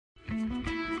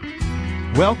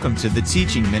Welcome to the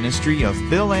teaching ministry of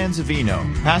Bill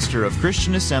Anzavino, pastor of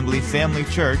Christian Assembly Family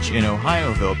Church in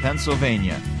Ohioville,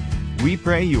 Pennsylvania. We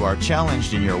pray you are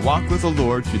challenged in your walk with the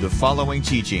Lord through the following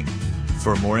teaching.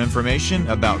 For more information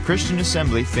about Christian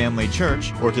Assembly Family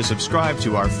Church or to subscribe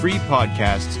to our free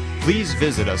podcasts, please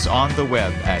visit us on the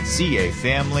web at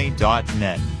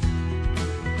cafamily.net.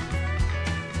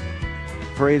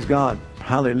 Praise God.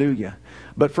 Hallelujah.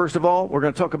 But first of all, we're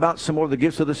going to talk about some more of the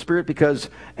gifts of the Spirit, because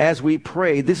as we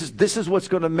pray, this is what's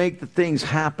going to make the things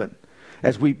happen.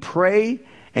 As we pray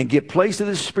and give place to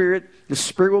the Spirit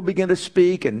will begin to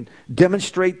speak and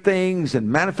demonstrate things and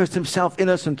manifest Himself in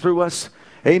us and through us.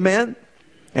 Amen?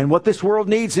 And what this world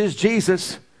needs is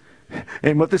Jesus.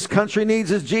 And what this country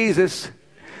needs is Jesus.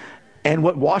 And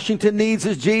what Washington needs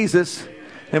is Jesus.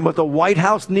 And what the White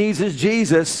House needs is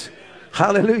Jesus.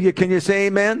 Hallelujah. Can you say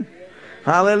amen?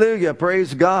 Hallelujah.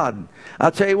 Praise God.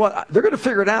 I'll tell you what, they're going to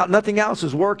figure it out. Nothing else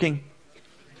is working.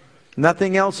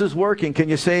 Nothing else is working. Can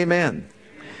you say amen?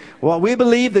 Well, we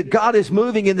believe that God is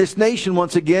moving in this nation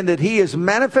once again, that He is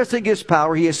manifesting His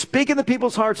power. He is speaking to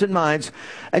people's hearts and minds.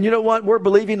 And you know what? We're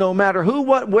believing no matter who,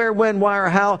 what, where, when, why, or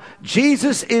how,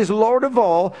 Jesus is Lord of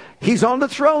all. He's on the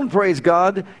throne, praise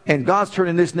God. And God's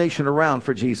turning this nation around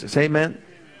for Jesus. Amen.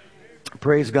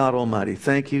 Praise God Almighty.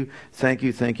 Thank you,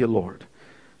 Lord.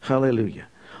 Hallelujah.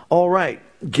 All right.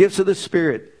 Gifts of the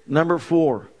Spirit. Number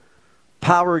 4.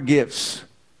 Power gifts.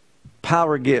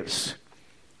 Power gifts.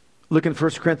 Look in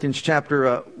 1 Corinthians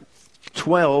chapter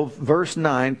 12, verse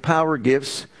 9. Power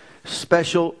gifts.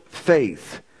 Special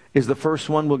faith is the first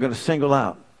one we're going to single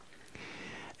out.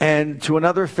 And to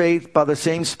another faith by the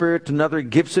same Spirit. To another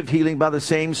gifts of healing by the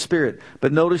same Spirit.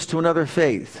 But notice to another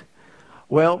faith.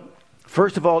 Well,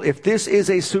 first of all, if this is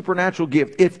a supernatural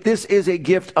gift, if this is a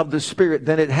gift of the Spirit,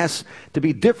 then it has to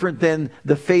be different than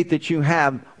the faith that you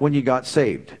have when you got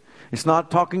saved. It's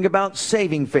not talking about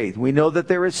saving faith. We know that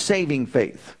there is saving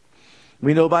faith.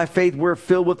 We know by faith we're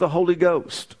filled with the Holy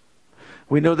Ghost.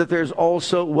 We know that there's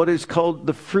also what is called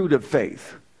the fruit of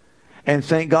faith. And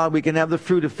thank God we can have the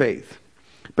fruit of faith.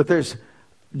 But there's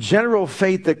general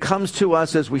faith that comes to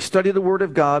us as we study the Word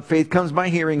of God. Faith comes by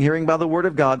hearing, hearing by the Word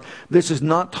of God. This is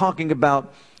not talking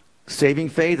about saving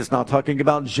faith. It's not talking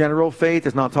about general faith.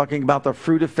 It's not talking about the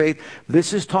fruit of faith.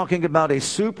 This is talking about a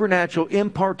supernatural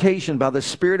impartation by the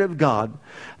Spirit of God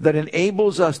that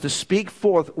enables us to speak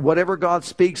forth whatever God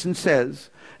speaks and says.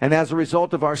 And as a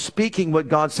result of our speaking what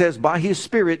God says by His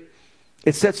Spirit,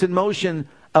 it sets in motion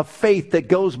a faith that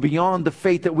goes beyond the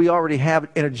faith that we already have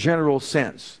in a general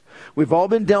sense. We've all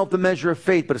been dealt the measure of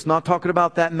faith, but it's not talking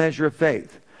about that measure of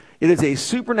faith. It is a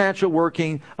supernatural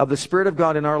working of the Spirit of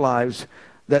God in our lives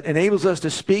that enables us to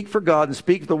speak for God and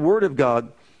speak the Word of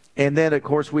God. And then, of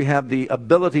course, we have the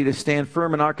ability to stand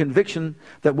firm in our conviction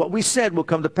that what we said will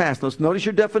come to pass. Let's notice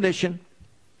your definition.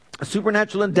 A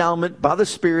supernatural endowment by the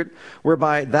Spirit,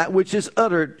 whereby that which is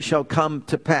uttered shall come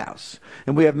to pass.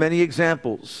 And we have many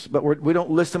examples, but we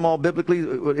don't list them all biblically.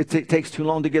 It takes too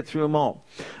long to get through them all.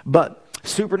 But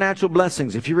supernatural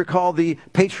blessings. If you recall the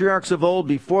patriarchs of old,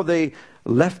 before they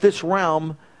left this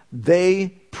realm, they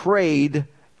prayed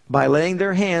by laying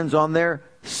their hands on their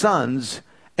sons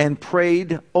and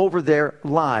prayed over their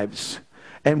lives.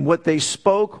 And what they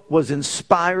spoke was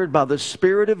inspired by the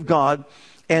Spirit of God,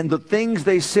 and the things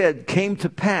they said came to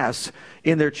pass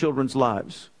in their children's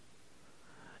lives.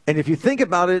 And if you think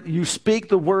about it, you speak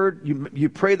the word, you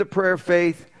pray the prayer of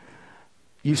faith,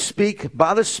 you speak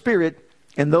by the Spirit,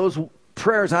 and those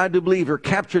prayers, I do believe, are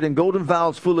captured in golden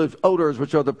vials full of odors,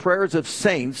 which are the prayers of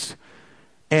saints,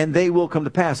 and they will come to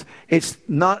pass. It's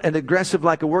not an aggressive,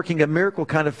 like a working a miracle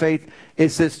kind of faith.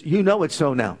 It's this, you know it's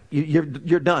so now.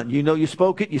 You're done. You know you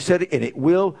spoke it, you said it, and it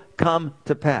will come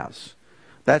to pass.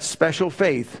 That's special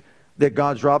faith that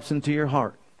God drops into your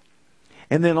heart.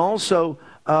 And then also,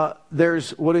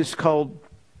 there's what is called,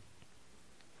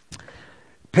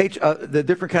 the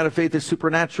different kind of faith is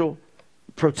supernatural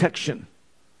protection.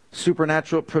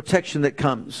 Supernatural protection that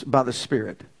comes by the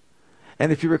Spirit.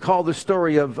 And if you recall the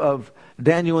story of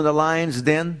Daniel in the lion's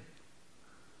den,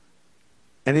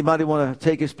 anybody want to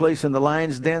take his place in the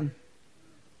lion's den?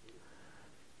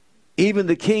 Even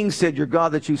the king said, your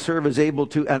God that you serve is able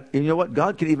to, and you know what?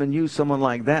 God can even use someone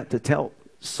like that to tell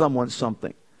someone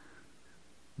something.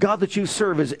 God that you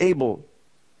serve is able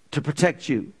to protect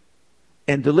you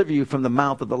and deliver you from the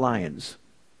mouth of the lions.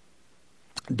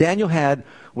 Daniel had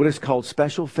what is called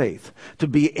special faith, to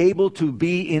be able to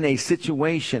be in a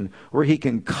situation where he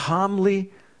can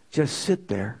calmly just sit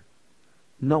there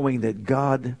knowing that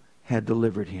God had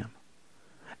delivered him.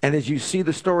 And as you see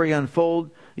the story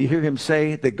unfold, you hear him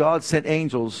say that God sent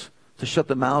angels to shut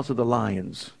the mouths of the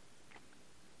lions.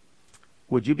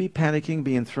 would you be panicking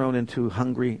being thrown into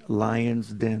hungry lion's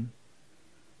den?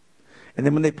 And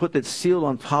then when they put that seal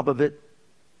on top of it,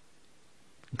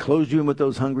 and closed you in with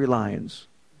those hungry lions,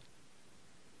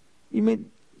 you made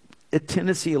a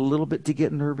tendency a little bit to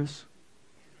get nervous?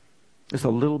 Just a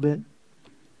little bit?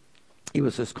 He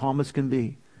was as calm as can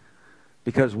be.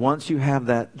 Because once you have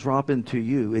that drop into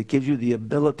you, it gives you the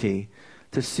ability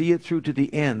to see it through to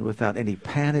the end without any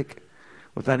panic,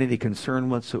 without any concern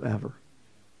whatsoever.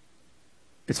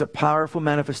 It's a powerful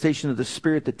manifestation of the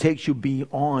Spirit that takes you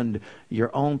beyond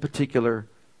your own particular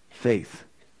faith.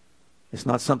 It's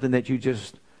not something that you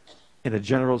just, in a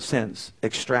general sense,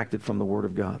 extracted from the Word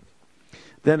of God.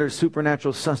 Then there's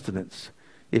supernatural sustenance.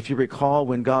 If you recall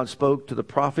when God spoke to the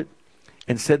prophet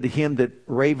and said to him that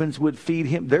ravens would feed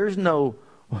him, there's no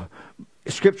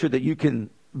scripture that you can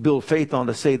build faith on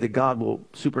to say that God will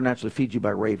supernaturally feed you by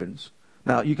ravens.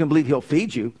 Now, you can believe He'll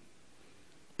feed you,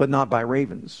 but not by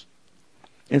ravens.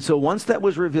 And so once that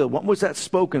was revealed, what was that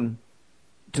spoken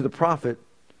to the prophet,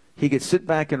 he could sit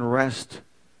back and rest.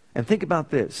 And think about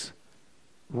this.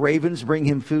 Ravens bring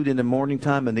him food in the morning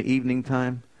time and the evening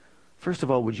time. First of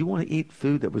all, would you want to eat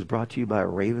food that was brought to you by a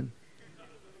raven?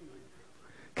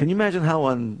 Can you imagine how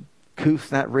uncouth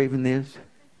that raven is?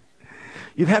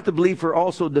 You'd have to believe for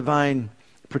also divine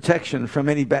protection from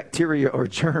any bacteria or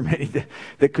germ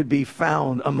that could be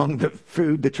found among the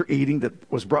food that you're eating that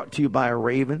was brought to you by a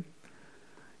raven.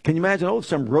 Can you imagine,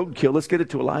 some roadkill, let's get it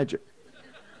to Elijah.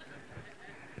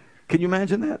 Can you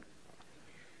imagine that?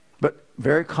 But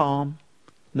very calm,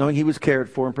 knowing he was cared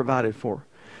for and provided for.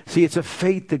 See, it's a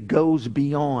faith that goes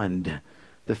beyond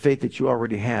the faith that you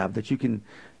already have, that you can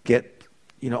get,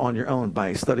 on your own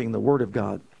by studying the Word of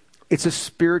God. It's a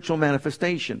spiritual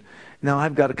manifestation. Now,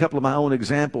 I've got a couple of my own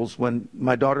examples when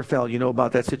my daughter fell,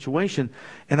 about that situation.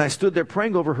 And I stood there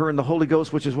praying over her in the Holy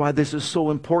Ghost, which is why this is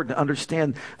so important to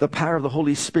understand the power of the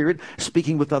Holy Spirit,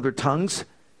 speaking with other tongues,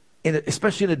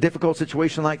 especially in a difficult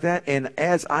situation like that. And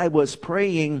as I was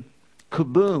praying,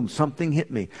 kaboom, something hit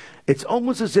me. It's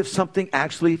almost as if something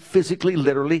actually physically,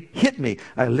 literally hit me.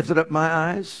 I lifted up my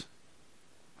eyes.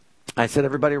 I said,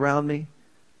 everybody around me,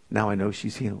 now I know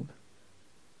she's healed.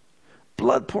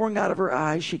 Blood pouring out of her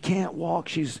eyes. She can't walk.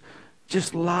 She's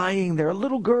just lying there. A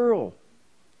little girl.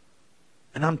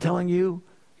 And I'm telling you,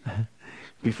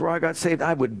 before I got saved,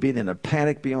 I would have been in a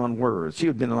panic beyond words. She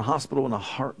would have been in the hospital in a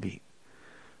heartbeat.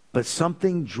 But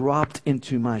something dropped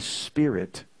into my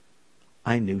spirit.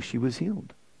 I knew she was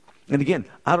healed. And again,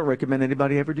 I don't recommend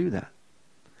anybody ever do that.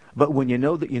 But when you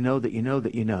know that you know that you know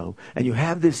that you know, and you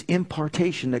have this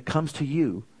impartation that comes to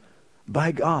you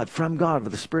by God, from God,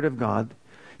 with the Spirit of God.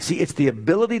 See, it's the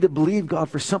ability to believe God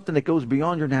for something that goes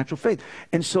beyond your natural faith.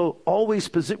 And so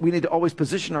we need to always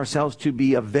position ourselves to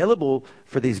be available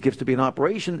for these gifts to be in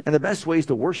operation. And the best way is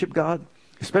to worship God,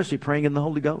 especially praying in the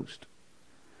Holy Ghost.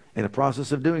 In the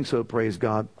process of doing so, praise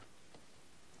God,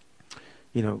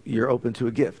 you're open to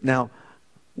a gift. Now,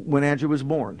 when Andrew was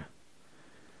born,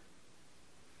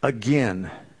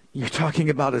 again, you're talking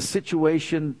about a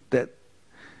situation that,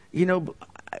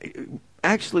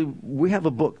 actually, we have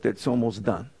a book that's almost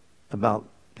done about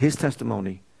his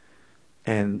testimony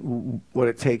and what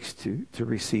it takes to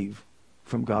receive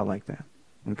from God like that.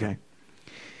 Okay?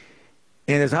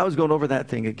 And as I was going over that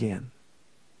thing again,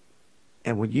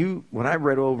 and when I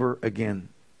read over again,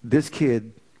 this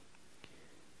kid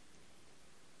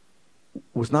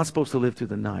was not supposed to live through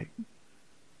the night.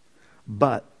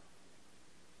 But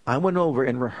I went over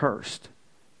and rehearsed.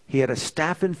 He had a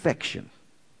staph infection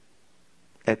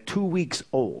at 2 weeks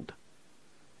old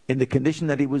in the condition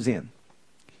that he was in.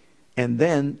 And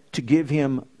then to give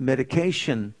him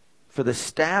medication for the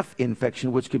staph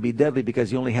infection, which could be deadly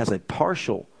because he only has a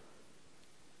partial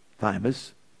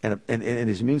thymus, and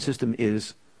his immune system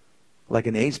is like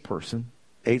an AIDS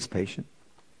patient.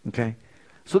 Okay?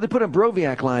 So they put a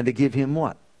Broviac line to give him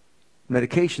what?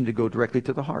 Medication to go directly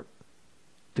to the heart.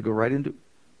 To go right into.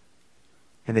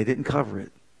 And they didn't cover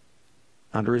it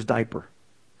under his diaper.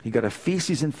 He got a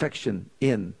feces infection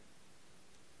in.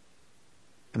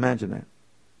 Imagine that.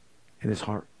 In his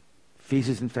heart.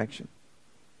 Feces infection.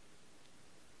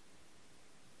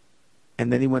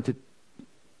 And then he went to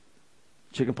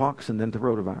chickenpox and then to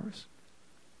rotavirus.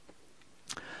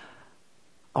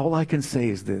 All I can say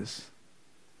is this.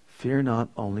 Fear not,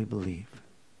 only believe.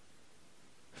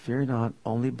 Fear not,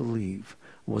 only believe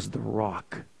was the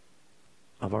rock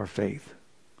of our faith.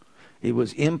 It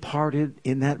was imparted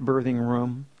in that birthing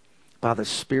room by the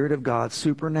Spirit of God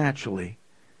supernaturally.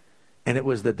 And it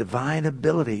was the divine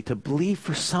ability to believe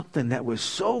for something that was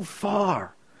so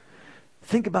far.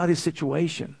 Think about his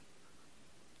situation.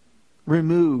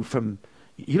 Removed from,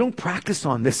 you don't practice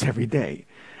on this every day.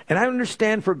 And I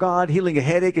understand for God, healing a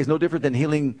headache is no different than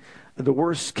healing the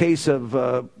worst case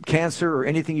of cancer or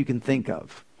anything you can think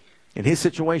of. And his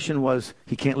situation was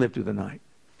he can't live through the night.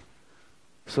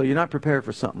 So you're not prepared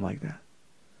for something like that.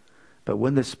 But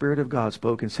when the Spirit of God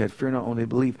spoke and said, fear not, only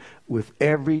believe, with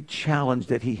every challenge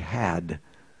that he had,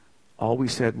 all we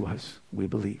said was, we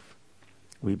believe.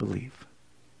 We believe.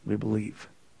 We believe.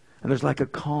 And there's like a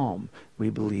calm. We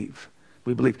believe.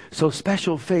 We believe. So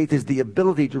special faith is the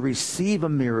ability to receive a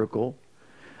miracle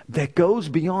that goes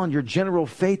beyond your general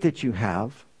faith that you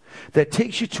have, that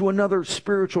takes you to another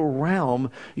spiritual realm.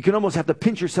 You can almost have to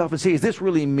pinch yourself and say, is this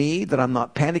really me? That I'm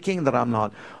not panicking, that I'm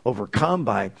not overcome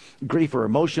by grief or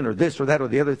emotion or this or that or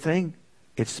the other thing?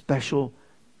 It's special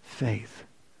faith.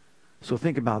 So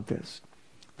think about this.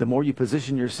 The more you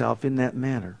position yourself in that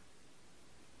manner,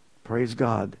 praise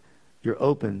God, you're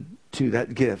open to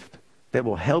that gift that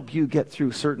will help you get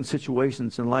through certain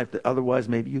situations in life that otherwise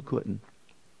maybe you couldn't.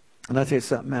 And I'll tell you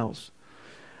something else.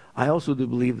 I also do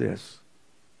believe this.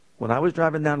 When I was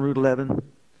driving down Route 11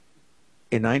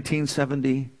 in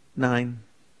 1979,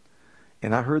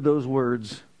 and I heard those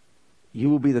words, you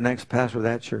will be the next pastor of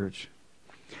that church,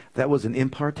 that was an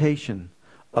impartation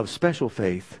of special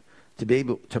faith to be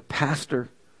able to pastor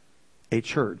a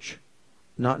church,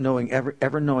 not knowing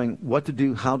ever knowing what to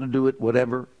do, how to do it,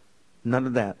 whatever. None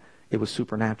of that. It was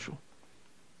supernatural.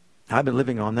 I've been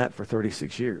living on that for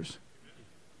 36 years.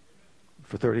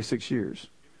 For 36 years.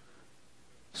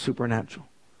 Supernatural.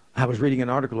 I was reading an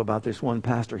article about this one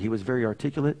pastor. He was very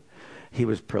articulate. He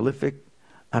was prolific.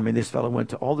 I mean, this fellow went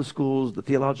to all the schools, the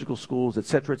theological schools, et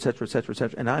cetera, et cetera, et cetera, et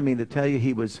cetera. And I mean to tell you,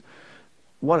 he was,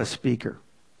 what a speaker.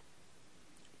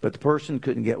 But the person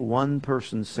couldn't get one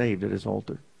person saved at his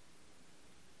altar.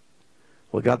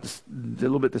 Well, got a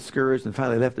little bit discouraged and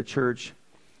finally left the church.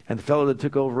 And the fellow that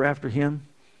took over after him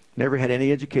never had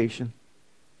any education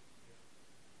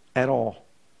at all.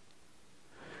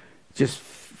 Just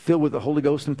filled with the Holy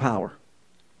Ghost and power.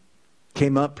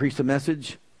 Came up, preached a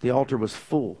message. The altar was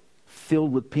full,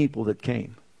 filled with people that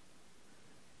came.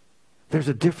 There's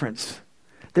a difference.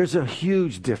 There's a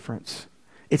huge difference.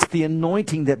 It's the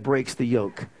anointing that breaks the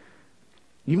yoke.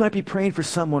 You might be praying for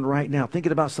someone right now,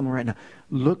 thinking about someone right now.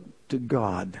 Look to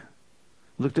God.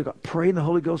 Look to God. Pray in the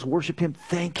Holy Ghost, worship Him,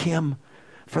 thank Him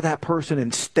for that person,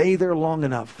 and stay there long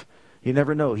enough. You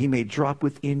never know. He may drop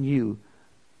within you.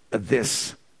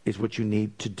 This is what you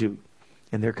need to do.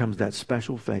 And there comes that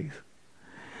special faith.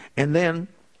 And then,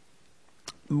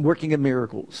 working in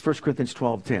miracles. 1 Corinthians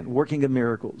 12:10. Working in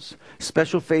miracles.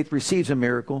 Special faith receives a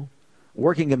miracle.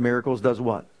 Working in miracles does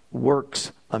what?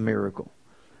 Works a miracle.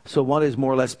 So one is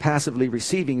more or less passively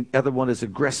receiving. The other one is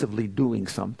aggressively doing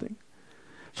something.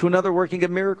 To another, working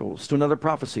of miracles. To another,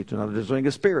 prophecy. To another, discerning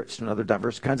of spirits. To another,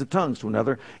 diverse kinds of tongues. To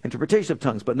another, interpretation of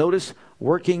tongues. But notice,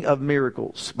 working of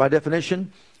miracles. By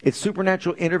definition, it's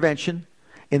supernatural intervention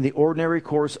in the ordinary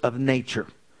course of nature.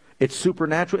 It's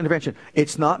supernatural intervention.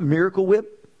 It's not Miracle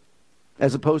Whip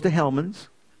as opposed to Hellman's.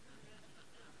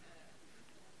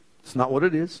 It's not what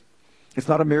it is. It's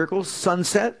not a miracle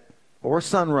sunset or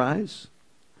sunrise.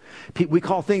 We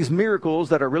call things miracles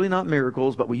that are really not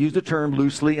miracles, but we use the term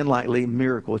loosely and lightly.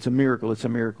 Miracle. It's a miracle. It's a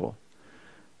miracle.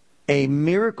 A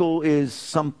miracle is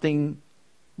something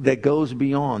that goes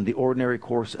beyond the ordinary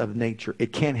course of nature.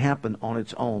 It can't happen on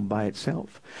its own by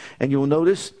itself. And you'll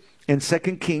notice in 2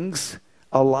 Kings,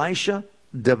 Elisha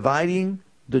dividing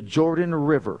the Jordan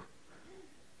River.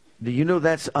 Do you know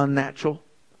that's unnatural?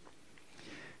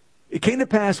 It came to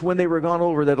pass when they were gone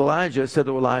over that Elijah said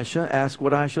to Elisha, ask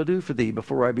what I shall do for thee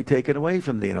before I be taken away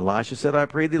from thee. And Elisha said, I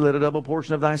pray thee, let a double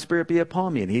portion of thy spirit be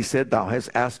upon me. And he said, thou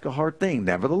hast asked a hard thing.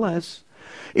 Nevertheless,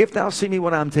 if thou see me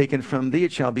when I am taken from thee,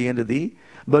 it shall be unto thee.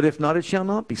 But if not, it shall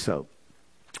not be so.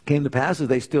 It came to pass as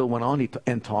they still went on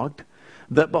and talked,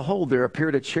 that behold, there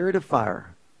appeared a chariot of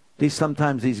fire.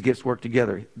 Sometimes these gifts work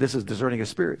together. This is discerning of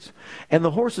spirits. And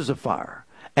the horses of fire,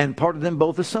 and parted them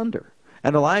both asunder.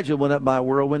 And Elijah went up by a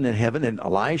whirlwind in heaven, and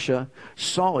Elisha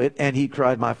saw it, and he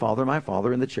cried, my father,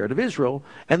 in the chariot of Israel,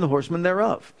 and the horsemen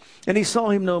thereof. And he saw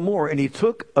him no more, and he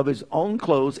took of his own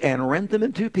clothes, and rent them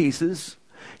in two pieces.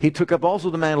 He took up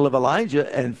also the mantle of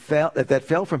Elijah, and that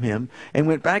fell from him, and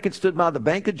went back and stood by the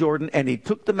bank of Jordan, and he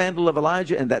took the mantle of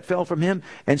Elijah, and that fell from him,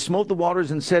 and smote the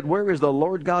waters, and said, where is the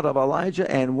Lord God of Elijah?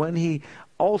 And when he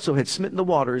also had smitten the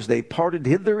waters, they parted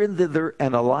hither and thither,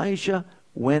 and Elisha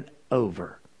went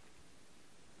over.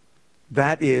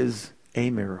 That is a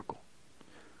miracle.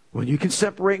 When you can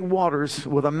separate waters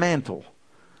with a mantle,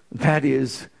 that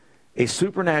is a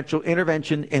supernatural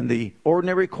intervention in the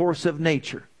ordinary course of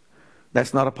nature.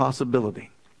 That's not a possibility.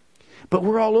 But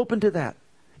we're all open to that.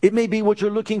 It may be what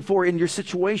you're looking for in your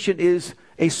situation is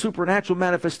a supernatural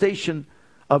manifestation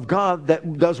of God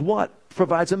that does what?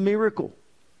 Provides a miracle.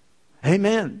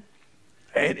 Amen.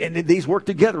 And these work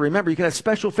together. Remember, you can have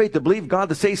special faith to believe God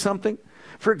to say something.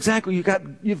 For example,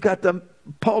 you've got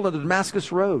Paul on the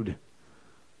Damascus Road,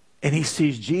 and he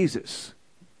sees Jesus.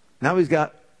 Now he's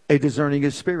got a discerning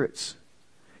of spirits.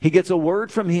 He gets a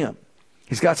word from him.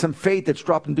 He's got some faith that's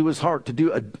dropped into his heart to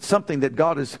do something that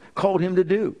God has called him to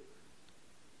do.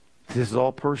 This is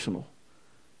all personal.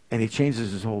 And he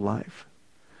changes his whole life.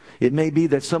 It may be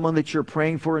that someone that you're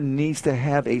praying for needs to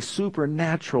have a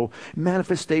supernatural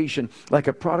manifestation, like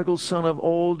a prodigal son of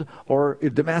old, or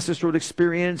a Damascus Road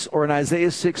experience, or an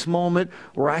Isaiah 6 moment,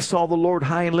 where I saw the Lord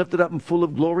high and lifted up and full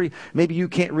of glory. Maybe you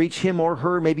can't reach him or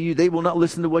her. Maybe they will not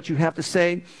listen to what you have to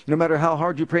say, no matter how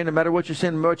hard you pray, no matter what you're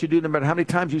saying, no matter what you do, no matter how many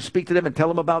times you speak to them and tell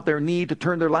them about their need to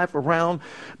turn their life around.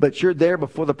 But you're there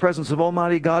before the presence of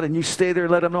Almighty God, and you stay there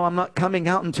and let them know, I'm not coming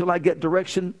out until I get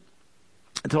direction,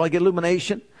 until I get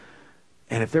illumination.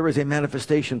 And if there is a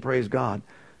manifestation, praise God,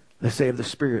 let's say of the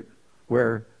Spirit,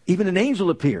 where even an angel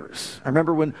appears. I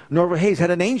remember when Norval Hayes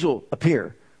had an angel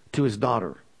appear to his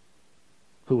daughter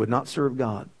who would not serve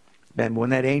God. And when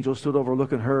that angel stood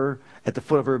overlooking her at the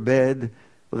foot of her bed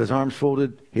with his arms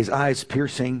folded, his eyes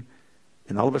piercing,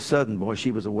 and all of a sudden, boy,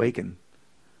 she was awakened.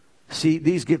 See,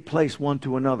 these give place one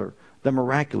to another, the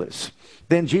miraculous.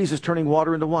 Then Jesus turning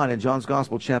water into wine in John's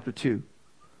Gospel, chapter 2.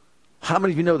 How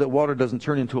many of you know that water doesn't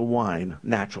turn into a wine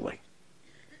naturally?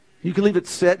 You can leave it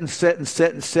set and set and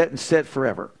set and set and set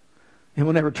forever. It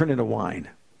will never turn into wine.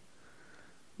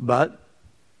 But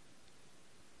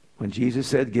when Jesus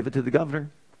said, give it to the governor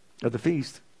of the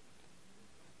feast,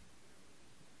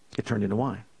 it turned into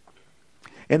wine.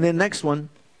 And then next one,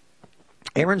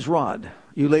 Aaron's rod.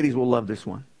 You ladies will love this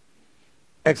one.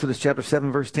 Exodus chapter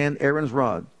 7, verse 10, Aaron's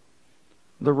rod,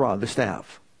 the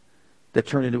staff that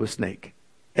turned into a snake.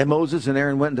 And Moses and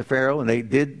Aaron went into Pharaoh, and they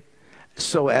did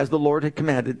so as the Lord had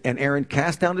commanded. And Aaron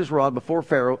cast down his rod before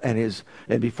Pharaoh and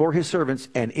before his servants,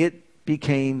 and it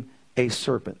became a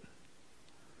serpent.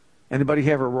 Anybody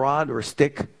have a rod or a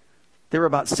stick? They were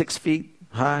about 6 feet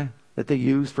high that they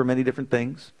used for many different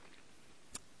things.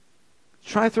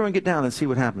 Try throwing it down and see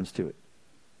what happens to it.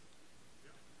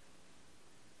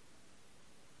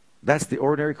 That's the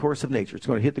ordinary course of nature. It's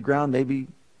going to hit the ground. Maybe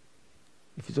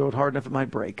if you throw it hard enough, it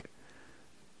might break.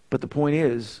 But the point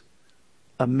is,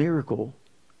 a miracle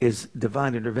is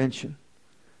divine intervention.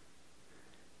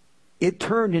 It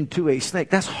turned into a snake.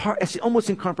 That's hard. It's almost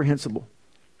incomprehensible.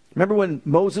 Remember when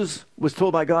Moses was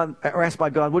told by God, or asked by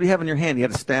God, what do you have in your hand? He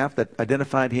had a staff that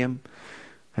identified him.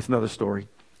 That's another story.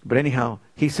 But anyhow,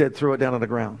 he said, throw it down on the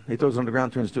ground. He throws it on the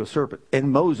ground, turns into a serpent.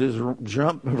 And Moses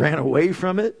ran away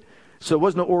from it. So it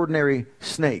wasn't an ordinary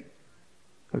snake.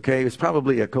 Okay, it was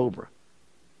probably a cobra.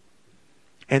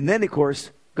 And then, of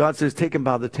course, God says, take him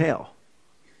by the tail.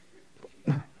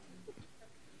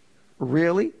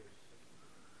 Really?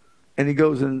 And he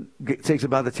goes and takes it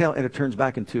by the tail, and it turns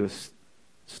back into a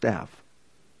staff.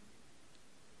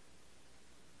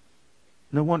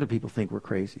 No wonder people think we're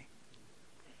crazy.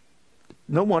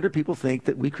 No wonder people think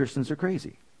that we Christians are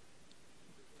crazy.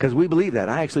 Because we believe that.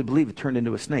 I actually believe it turned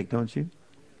into a snake, don't you?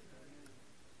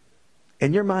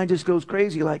 And your mind just goes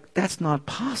crazy like, that's not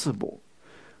possible.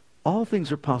 All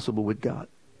things are possible with God.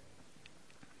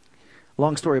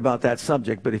 Long story about that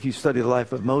subject, but if you study the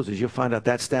life of Moses, you'll find out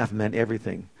that staff meant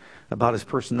everything about his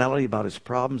personality, about his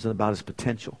problems, and about his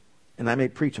potential. And I may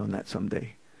preach on that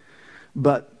someday.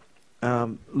 But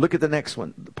look at the next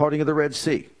one, the parting of the Red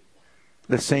Sea.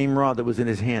 The same rod that was in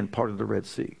his hand parted the Red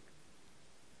Sea.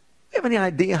 You have any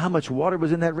idea how much water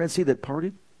was in that Red Sea that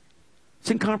parted?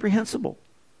 It's incomprehensible.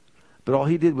 But all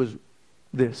he did was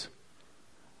this.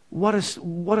 What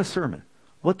a sermon.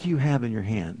 What do you have in your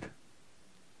hand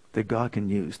that God can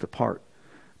use to part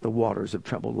the waters of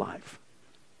troubled life,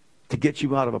 to get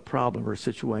you out of a problem or a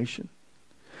situation?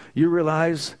 You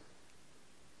realize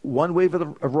one wave of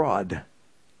a rod,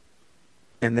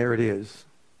 and there it is.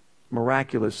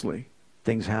 Miraculously,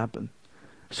 things happen.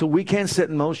 So we can set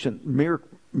in motion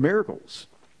miracles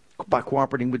by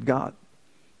cooperating with God.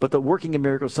 But the working of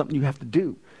miracles is something you have to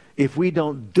do. If we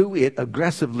don't do it,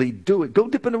 aggressively do it. Go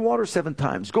dip in the water 7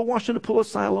 times. Go wash in the pool of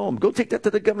Siloam. Go take that to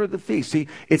the governor of the feast. See,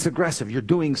 it's aggressive. You're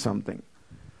doing something.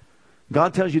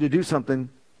 God tells you to do something.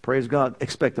 Praise God.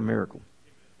 Expect a miracle.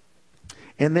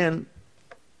 And then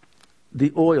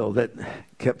the oil that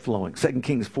kept flowing. 2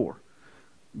 Kings 4.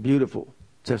 Beautiful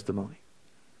testimony.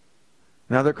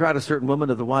 Now there cried a certain woman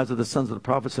of the wives of the sons of the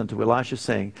prophets unto Elisha,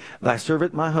 saying, Thy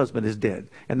servant my husband is dead.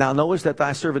 And thou knowest that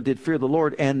thy servant did fear the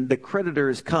Lord, and the creditor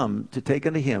is come to take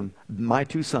unto him my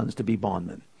 2 sons to be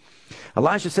bondmen.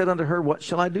 Elisha said unto her, What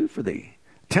shall I do for thee?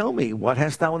 Tell me, what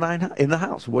hast thou in the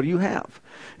house? What do you have?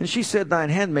 And she said, Thine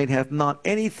handmaid hath not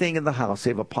anything in the house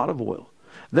save a pot of oil.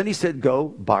 Then he said, Go,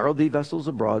 borrow thee vessels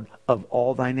abroad of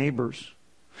all thy neighbors.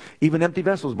 Even empty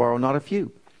vessels borrow not a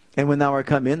few. And when thou art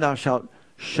come in, thou shalt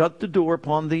shut the door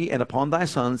upon thee and upon thy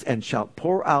sons, and shalt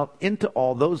pour out into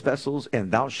all those vessels,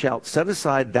 and thou shalt set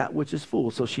aside that which is full.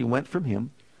 So she went from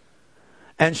him,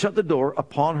 and shut the door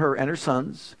upon her and her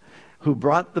sons, who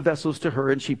brought the vessels to her,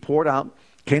 and she poured out.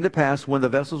 Came to pass, when the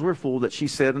vessels were full, that she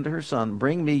said unto her son,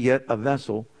 Bring me yet a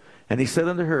vessel. And he said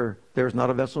unto her, There is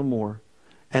not a vessel more.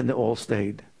 And the oil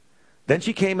stayed. Then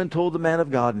she came and told the man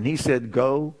of God, and he said,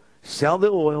 Go, sell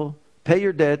the oil, pay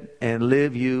your debt, and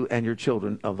live you and your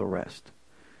children of the rest.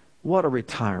 What a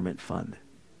retirement fund.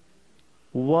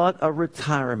 What a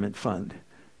retirement fund.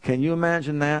 Can you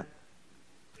imagine that?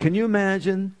 Can you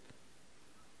imagine?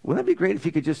 Wouldn't that be great if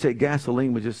you could just say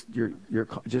gasoline would just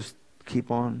just keep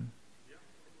on?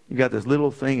 You got this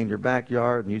little thing in your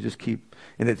backyard, and you just keep,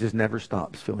 and it just never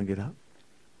stops filling it up.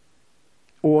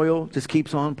 Oil just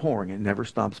keeps on pouring. It never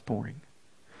stops pouring.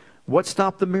 What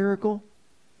stopped the miracle?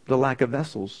 The lack of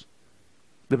vessels.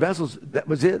 The vessels, that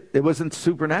was it. It wasn't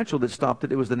supernatural that stopped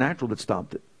it. It was the natural that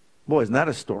stopped it. Boy, isn't that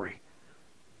a story?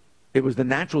 It was the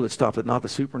natural that stopped it, not the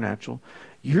supernatural.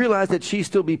 You realize that she'd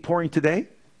still be pouring today?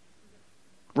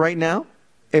 Right now?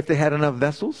 If they had enough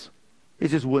vessels? It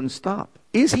just wouldn't stop.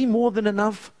 Is he more than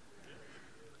enough?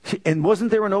 And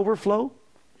wasn't there an overflow?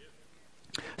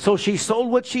 So she sold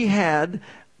what she had,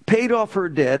 paid off her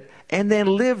debt, and then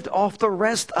lived off the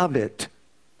rest of it.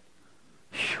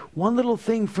 One little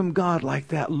thing from God like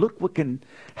that. Look what can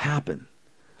happen.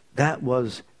 That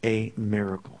was a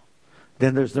miracle.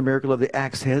 Then there's the miracle of the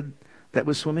axe head that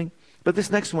was swimming. But this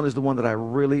next one is the one that I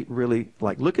really, really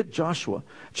like. Look at Joshua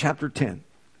chapter 10.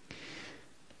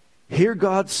 Here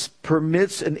God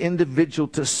permits an individual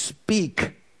to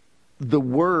speak the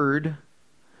word,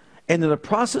 and in the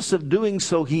process of doing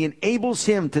so, he enables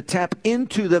him to tap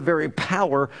into the very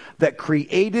power that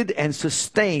created and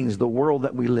sustains the world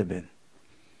that we live in.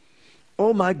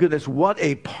 Oh my goodness, what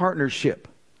a partnership.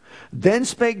 Then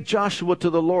spake Joshua to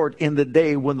the Lord in the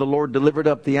day when the Lord delivered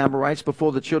up the Amorites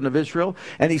before the children of Israel.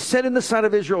 And he said in the sight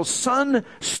of Israel, Sun,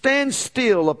 stand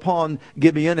still upon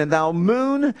Gibeon, and thou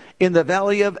moon in the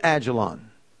valley of Ajalon.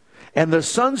 And the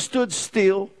sun stood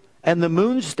still, and the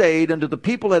moon stayed, until the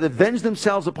people had avenged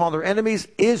themselves upon their enemies.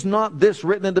 Is not this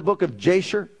written in the book of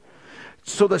Jasher?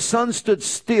 So the sun stood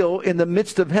still in the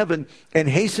midst of heaven, and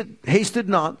hasted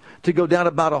not to go down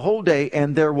about a whole day.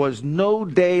 And there was no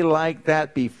day like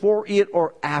that before it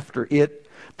or after it,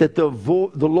 that the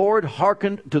Lord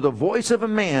hearkened to the voice of a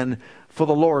man, for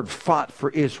the Lord fought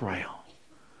for Israel.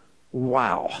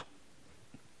 Wow.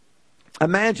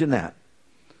 Imagine that.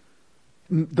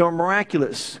 The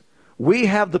miraculous. We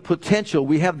have the potential,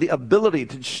 we have the ability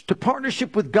to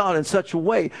partnership with God in such a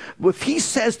way. If he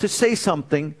says to say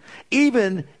something,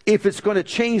 even if it's going to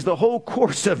change the whole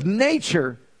course of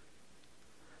nature,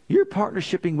 you're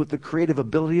partnershiping with the creative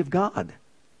ability of God.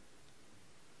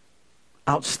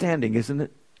 Outstanding, isn't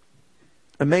it?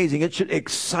 Amazing. It should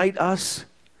excite us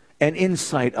and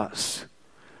incite us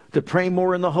to pray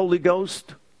more in the Holy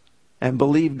Ghost and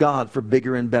believe God for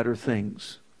bigger and better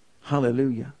things.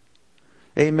 Hallelujah.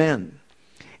 Amen.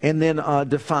 And then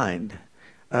defined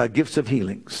gifts of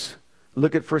healings.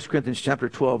 Look at 1 Corinthians chapter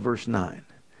 12, verse 9.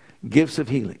 Gifts of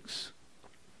healings.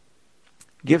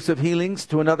 Gifts of healings,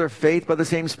 to another faith by the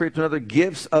same Spirit, to another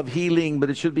gifts of healing, but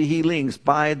it should be healings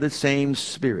by the same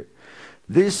Spirit.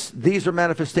 These are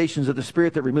manifestations of the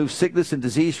Spirit that remove sickness and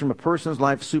disease from a person's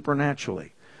life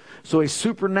supernaturally. So a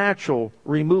supernatural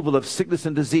removal of sickness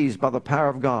and disease by the power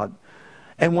of God.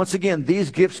 And once again,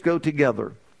 these gifts go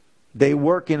together. They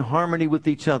work in harmony with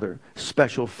each other.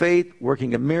 Special faith,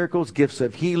 working of miracles, gifts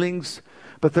of healings.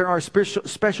 But there are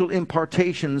special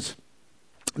impartations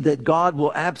that God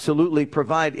will absolutely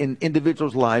provide in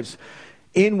individuals' lives,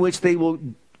 in which they will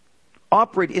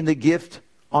operate in the gift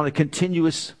on a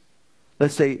continuous,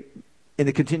 let's say, in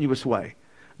a continuous way.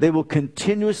 They will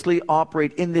continuously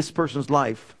operate in this person's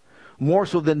life, more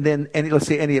so than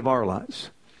any of our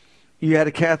lives. You had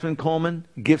a Catherine Coleman,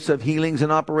 gifts of healings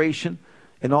in operation.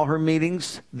 In all her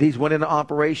meetings, these went into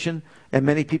operation, and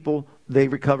many people, they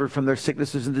recovered from their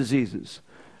sicknesses and diseases.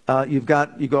 You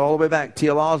go all the way back,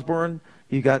 T.L. Osborne,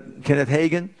 you got Kenneth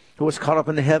Hagin, who was caught up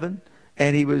into heaven,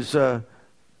 and he was,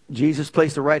 Jesus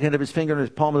placed the right hand of his finger in his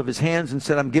palm of his hands and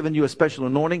said, I'm giving you a special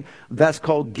anointing. That's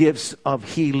called gifts of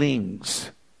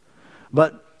healings.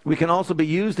 But we can also be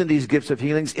used in these gifts of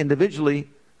healings individually,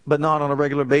 but not on a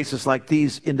regular basis like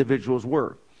these individuals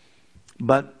were.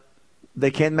 But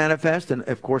they can manifest. And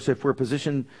of course, if we're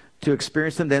positioned to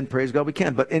experience them, then praise God, we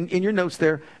can. But in your notes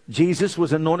there, Jesus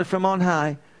was anointed from on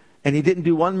high, and he didn't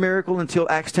do one miracle until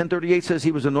Acts 10:38 says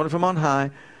he was anointed from on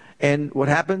high. And what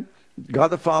happened? God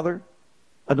the Father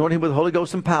anointed him with the Holy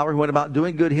Ghost and power. He went about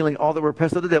doing good, healing all that were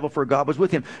oppressed of the devil, for God was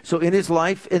with him. So in his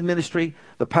life and ministry,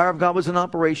 the power of God was in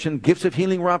operation. Gifts of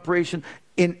healing were operation.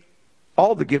 In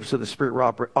all the gifts of the Spirit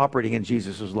were operating in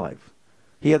Jesus' life.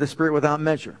 He had the Spirit without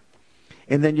measure.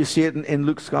 And then you see it in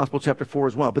Luke's Gospel, chapter 4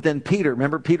 as well. But then Peter,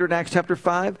 remember Peter in Acts chapter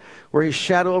 5, where his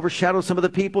shadow overshadowed some of the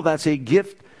people? That's a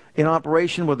gift in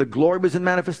operation where the glory was in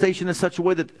manifestation in such a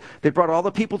way that they brought all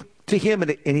the people to him,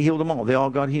 and he healed them all. They all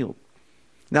got healed.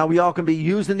 Now, we all can be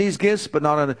used in these gifts, but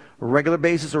not on a regular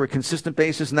basis or a consistent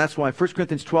basis. And that's why 1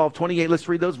 Corinthians 12:28, let's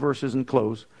read those verses and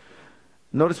close.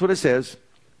 Notice what it says.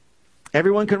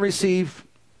 Everyone can receive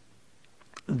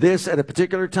this at a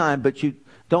particular time, but you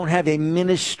don't have a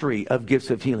ministry of gifts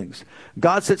of healings.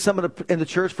 God set some in the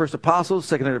church, first apostles,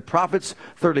 secondly prophets,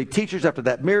 thirdly teachers, after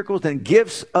that miracles, then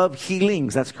gifts of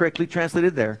healings. That's correctly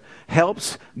translated there.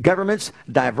 Helps, governments,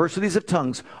 diversities of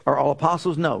tongues. Are all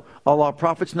apostles? No. All our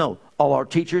prophets? No. All our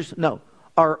teachers? No.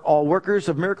 Are all workers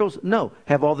of miracles? No.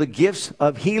 Have all the gifts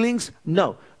of healings?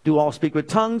 No. Do all speak with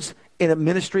tongues in a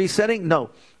ministry setting?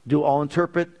 No. Do all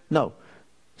interpret? No.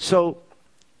 So,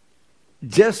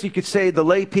 just you could say the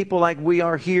lay people like we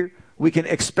are here, we can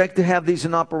expect to have these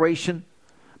in operation,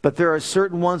 but there are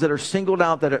certain ones that are singled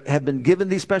out that have been given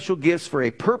these special gifts for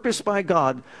a purpose by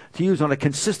God to use on a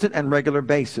consistent and regular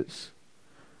basis.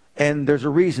 And there's a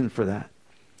reason for that.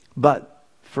 But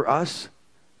for us,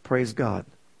 praise God,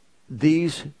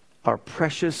 these are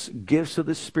precious gifts of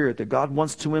the Spirit that God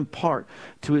wants to impart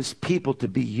to His people to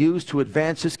be used to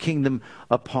advance His kingdom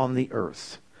upon the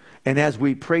earth. And as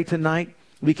we pray tonight,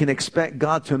 we can expect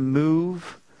God to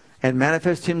move and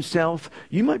manifest Himself.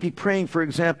 You might be praying, for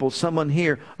example, someone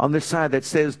here on this side that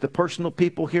says the personal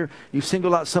people here. You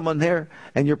single out someone there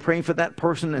and you're praying for that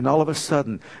person, and all of a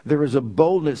sudden there is a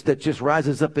boldness that just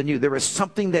rises up in you. There is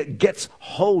something that gets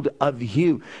hold of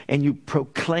you and you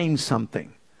proclaim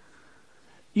something.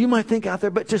 You might think out there,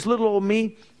 but just little old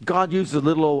me, God uses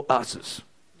little old us's.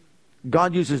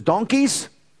 God uses donkeys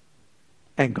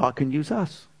and God can use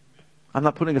us. I'm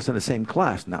not putting us in the same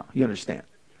class now, you understand.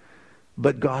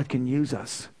 But God can use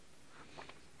us.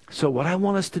 So what I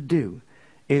want us to do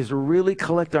is really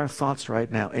collect our thoughts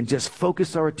right now and just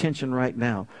focus our attention right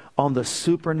now on the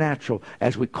supernatural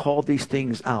as we call these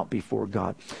things out before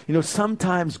God. You know,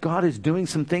 sometimes God is doing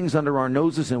some things under our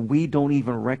noses and we don't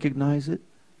even recognize it.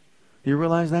 You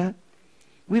realize that?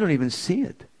 We don't even see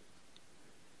it.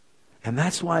 And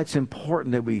that's why it's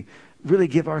important that we really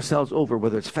give ourselves over,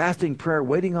 whether it's fasting, prayer,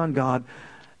 waiting on God,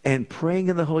 and praying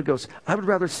in the Holy Ghost. I would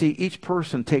rather see each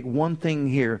person take one thing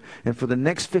here, and for the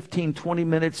next 15, 20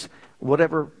 minutes,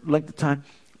 whatever length of time,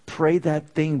 pray that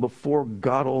thing before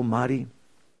God Almighty.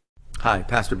 Hi,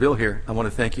 Pastor Bill here. I want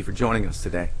to thank you for joining us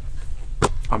today.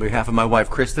 On behalf of my wife,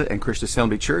 Krista, and Christian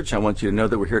Assembly Church, I want you to know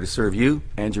that we're here to serve you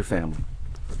and your family.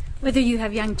 Whether you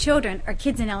have young children or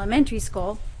kids in elementary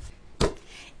school,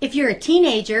 if you're a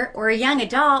teenager or a young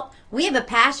adult, we have a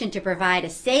passion to provide a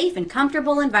safe and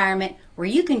comfortable environment where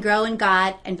you can grow in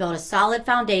God and build a solid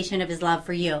foundation of His love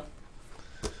for you.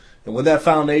 And with that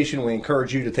foundation, we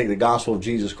encourage you to take the gospel of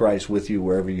Jesus Christ with you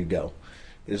wherever you go.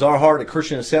 It is our heart at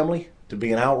Christian Assembly to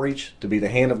be an outreach, to be the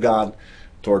hand of God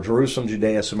toward Jerusalem,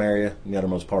 Judea, Samaria, and the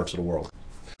uttermost parts of the world.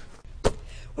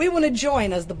 We want to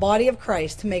join as the body of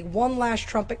Christ to make one last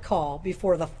trumpet call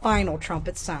before the final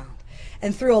trumpet sound,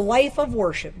 and through a life of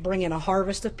worship, bring in a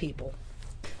harvest of people.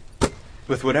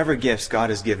 With whatever gifts God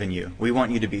has given you, we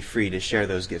want you to be free to share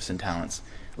those gifts and talents.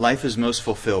 Life is most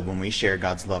fulfilled when we share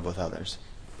God's love with others.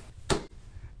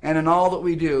 And in all that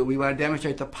we do, we want to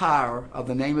demonstrate the power of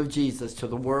the name of Jesus to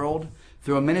the world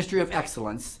through a ministry of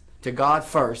excellence, to God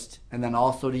first, and then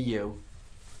also to you.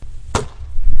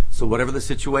 So whatever the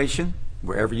situation,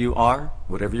 wherever you are,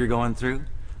 whatever you're going through,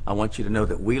 I want you to know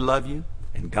that we love you,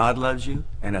 and God loves you,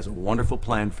 and has a wonderful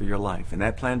plan for your life. And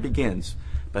that plan begins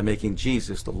by making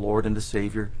Jesus the Lord and the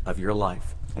Savior of your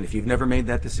life. And if you've never made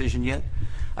that decision yet,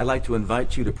 I'd like to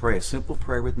invite you to pray a simple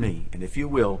prayer with me. And if you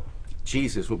will,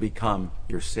 Jesus will become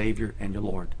your Savior and your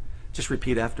Lord. Just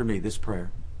repeat after me this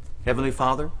prayer. Heavenly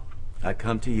Father, I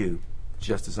come to you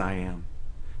just as I am.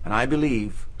 And I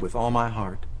believe with all my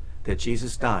heart that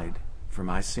Jesus died for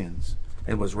my sins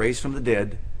and was raised from the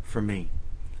dead for me.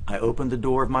 I open the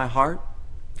door of my heart.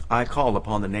 I call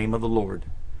upon the name of the Lord.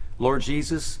 Lord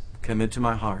Jesus, come into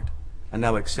my heart. I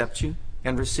now accept you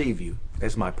and receive you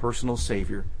as my personal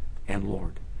Savior and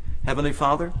Lord. Heavenly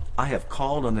Father, I have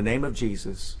called on the name of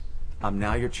Jesus. I'm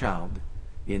now your child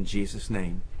in Jesus'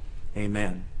 name.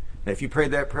 Amen. Now, if you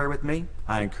prayed that prayer with me,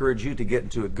 I encourage you to get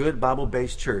into a good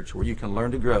Bible-based church where you can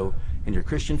learn to grow in your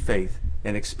Christian faith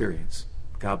and experience.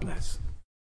 God bless.